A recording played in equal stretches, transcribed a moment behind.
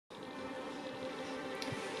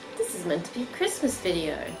This is meant to be a Christmas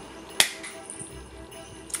video.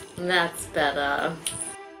 That's better.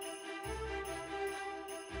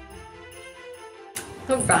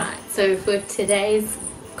 Alright, so for today's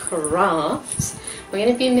craft, we're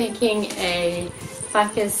going to be making a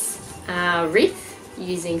ficus wreath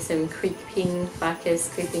using some creeping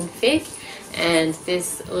fig, and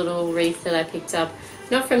this little wreath that I picked up,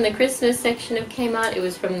 not from the Christmas section of Kmart, it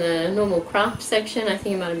was from the normal craft section. I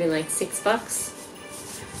think it might have been like $6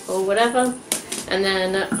 or whatever. And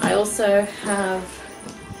then I also have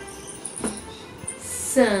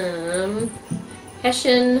some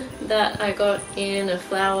hessian that I got in a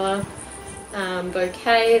flower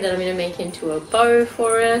bouquet that I'm going to make into a bow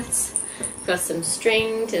for it. I've got some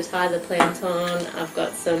string to tie the plant on. I've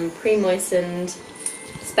got some pre-moistened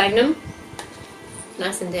sphagnum,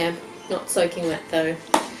 nice and damp, not soaking wet though.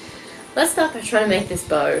 Let's start by trying to make this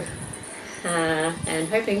bow and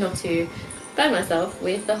hoping not to burn myself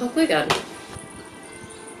with the hot glue gun.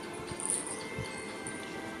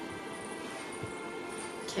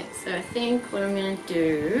 Okay, so I think what I'm going to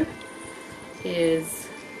do is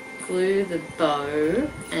glue the bow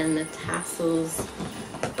and the tassels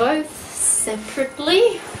both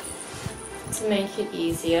separately to make it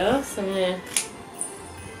easier. So I'm going to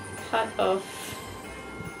cut off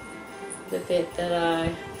the bit that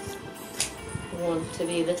I want to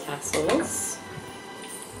be the tassels.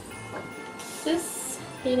 This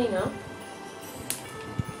heating up.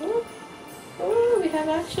 Oh, oh, we have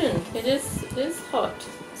action. It is hot.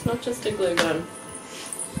 It's not just a glue gun.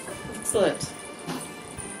 Excellent.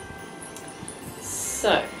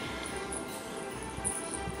 So,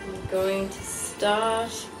 I'm going to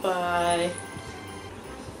start by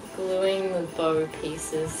gluing the bow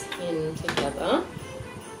pieces in together.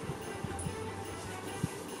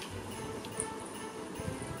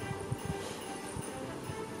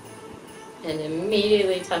 And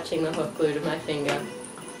immediately touching the hot glue to my finger.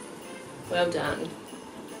 Well done.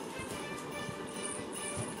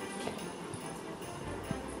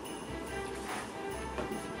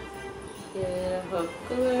 Okay. Hot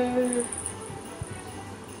glue.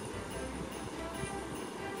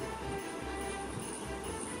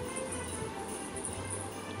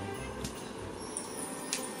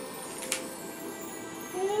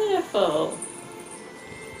 Beautiful.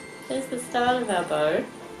 There's the start of our bow.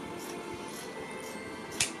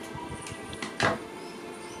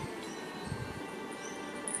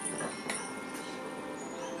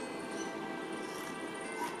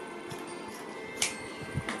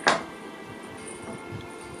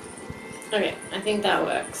 Okay, I think that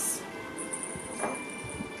works.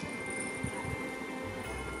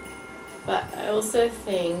 But I also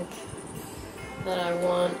think that I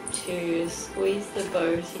want to squeeze the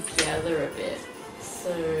bow together a bit.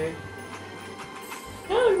 So,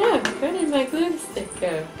 oh no, where did my glue stick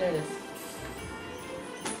go? There it is.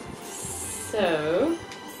 So,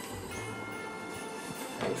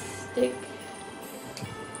 I stick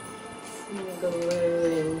some glue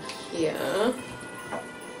in here.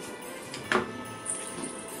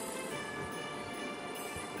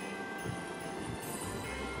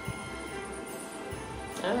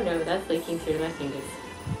 Oh no, that's leaking through my fingers.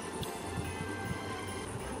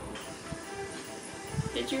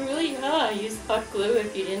 Did you really use hot glue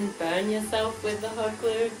if you didn't burn yourself with the hot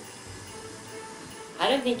glue? I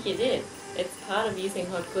don't think you did. It's part of using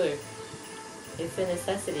hot glue. It's a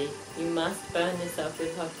necessity. You must burn yourself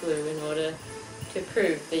with hot glue in order to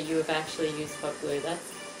prove that you have actually used hot glue.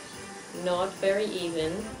 That's not very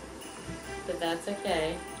even, but that's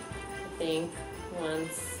okay. I think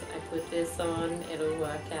once I put this on, it'll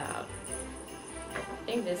work out. I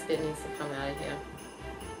think this bit needs to come out of here.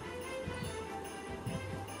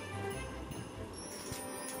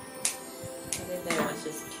 I think that was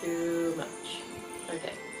just too much.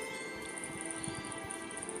 Okay.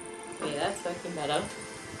 Yeah, that's working better.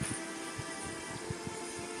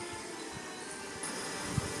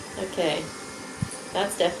 Okay.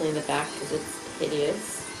 That's definitely the back because it's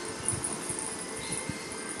hideous.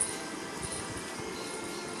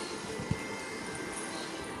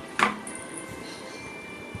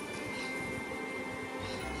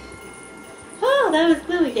 That was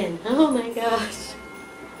glue again. Oh my gosh.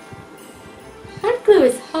 That glue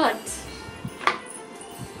is hot.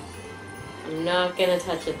 I'm not gonna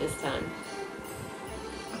touch it this time.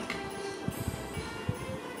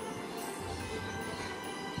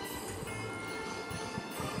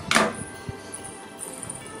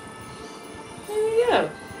 There we go.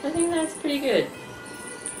 I think that's pretty good.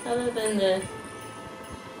 Other than the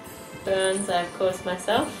burns I've caused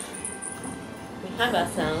myself, we have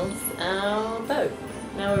ourselves our bow.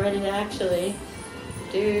 Now we're ready to actually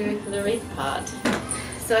do the wreath part.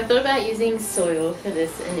 So I thought about using soil for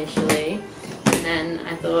this initially, and then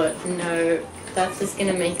I thought, no, that's just going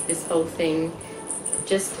to make this whole thing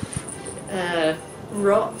just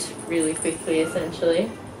rot really quickly, essentially.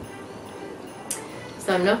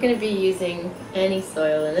 So I'm not going to be using any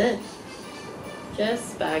soil in it,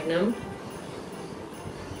 just sphagnum.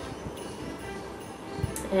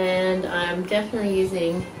 And I'm definitely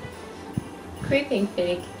using creeping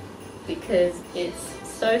fig because it's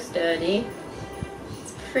so sturdy.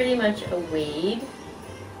 It's pretty much a weed.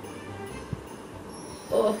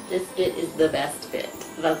 Oh, this bit is the best bit.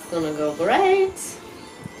 That's gonna go great.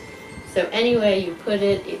 So anywhere you put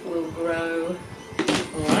it, it will grow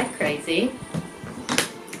like crazy.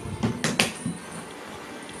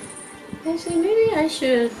 Actually, maybe I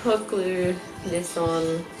should hot glue this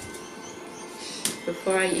on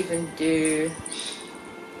before I even do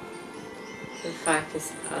the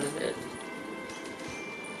ficus part of it.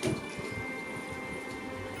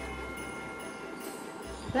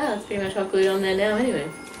 Well, it's pretty much hot glued on there now anyway.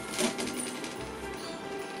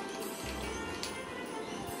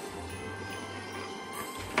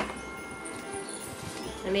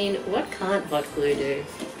 I mean, what can't hot glue do?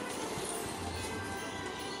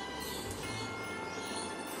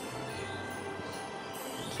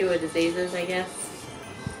 Cure diseases, I guess.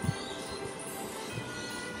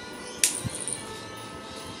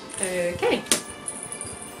 Okay.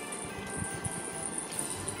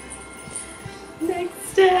 Next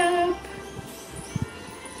step.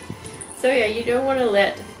 So yeah, you don't want to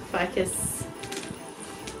let this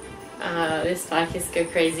ficus go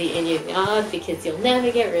crazy in your yard because you'll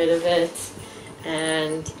never get rid of it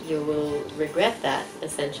and you will regret that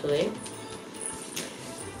essentially.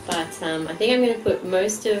 But I think I'm going to put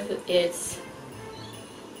most of it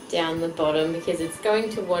down the bottom because it's going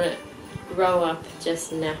to want to grow up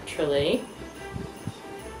just naturally,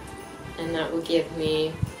 and that will give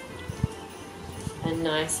me a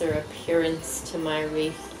nicer appearance to my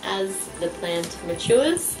wreath as the plant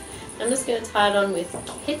matures. I'm just going to tie it on with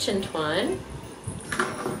kitchen twine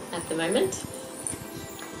at the moment.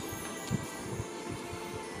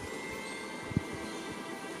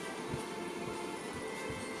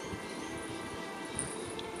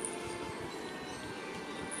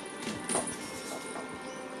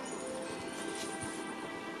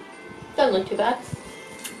 Doesn't look too bad.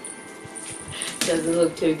 Doesn't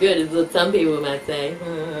look too good is what some people might say.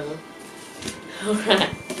 Alright.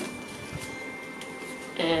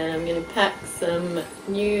 And I'm going to pack some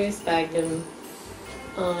new sphagnum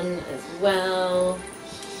on as well.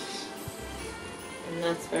 And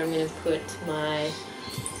that's where I'm going to put my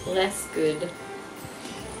less good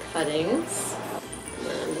cuttings.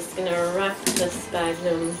 And I'm just going to wrap the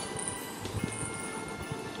sphagnum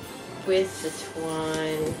with the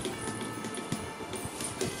twine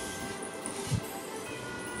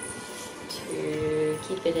to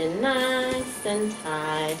keep it in nice and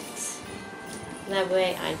tight. That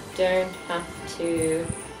way I don't have to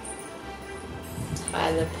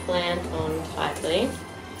tie the plant on tightly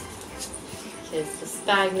because the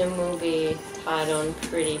sphagnum will be tied on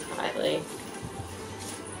pretty tightly.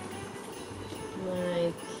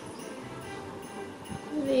 Like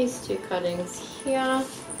these two cuttings here.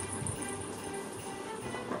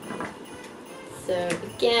 So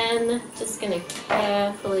again, just going to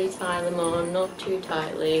carefully tie them on, not too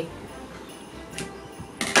tightly.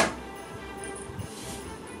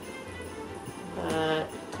 But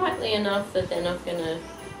tightly enough that they're not going to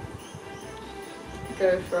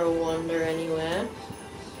go for a wander anywhere.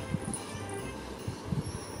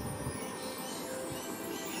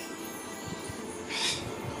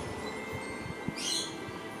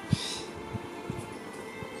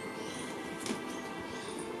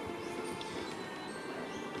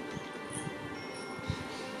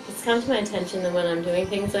 It's come to my attention that when I'm doing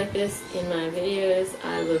things like this in my videos,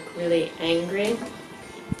 I look really angry.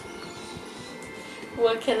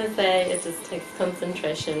 What can I say? It just takes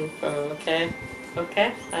concentration for, okay?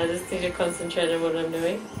 Okay? I just need to concentrate on what I'm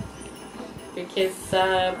doing. Because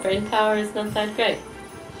brain power is not that great.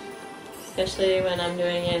 Especially when I'm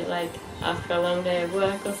doing it like after a long day of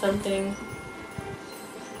work or something.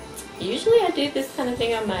 Usually I do this kind of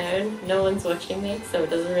thing on my own. No one's watching me, so it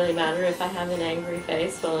doesn't really matter if I have an angry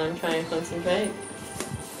face while I'm trying to concentrate.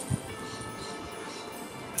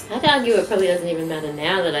 I'd argue it probably doesn't even matter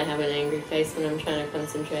now that I have an angry face when I'm trying to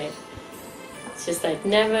concentrate. It's just I've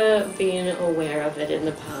never been aware of it in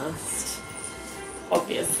the past.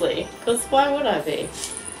 Obviously, because why would I be?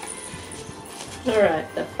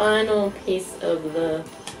 Alright, the final piece of the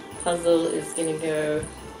puzzle is going to go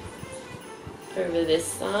over this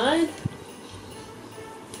side.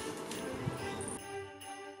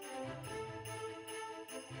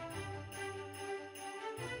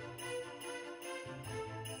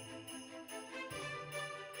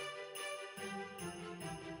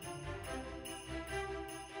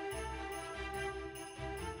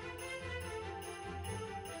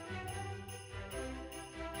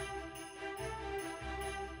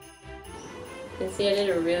 can see I did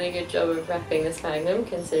a really good job of wrapping the sphagnum,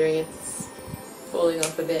 considering it's falling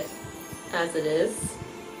off a bit as it is.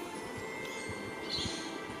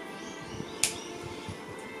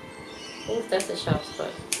 Oh, that's a sharp spot.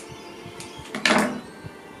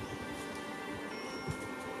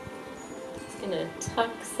 Just gonna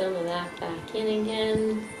tuck some of that back in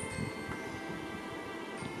again.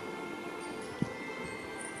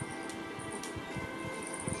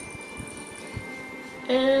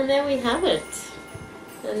 And there we have it.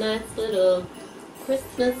 A nice little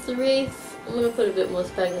Christmas wreath. I'm going to put a bit more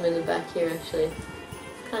sphagnum in the back here actually.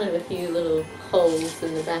 Kind of a few little holes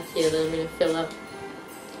in the back here that I'm going to fill up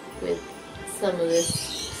with some of this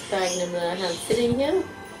sphagnum that I have sitting here.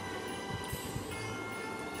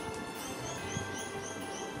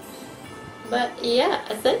 But yeah,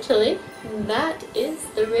 essentially that is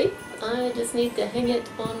the wreath. I just need to hang it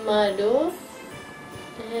on my door.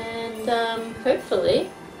 And hopefully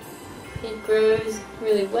it grows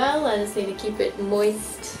really well. I just need to keep it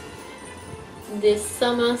moist this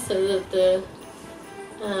summer so that the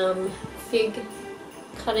fig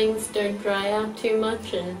cuttings don't dry out too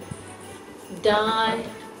much and die.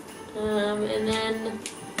 And then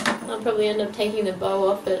I'll probably end up taking the bow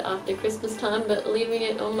off it after Christmas time, but leaving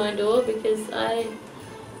it on my door because I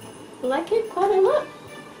like it quite a lot.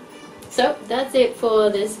 So that's it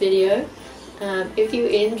for this video. If you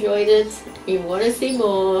enjoyed it, if you want to see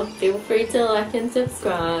more, feel free to like and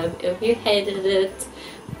subscribe. If you hated it,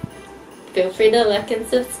 feel free to like and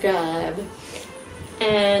subscribe.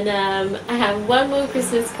 And I have one more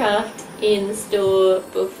Christmas craft in store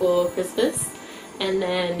before Christmas, and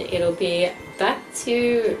then it'll be back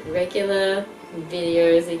to regular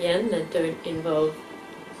videos again that don't involve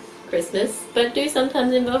Christmas, but do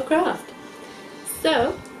sometimes involve craft.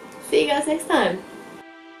 So, see you guys next time.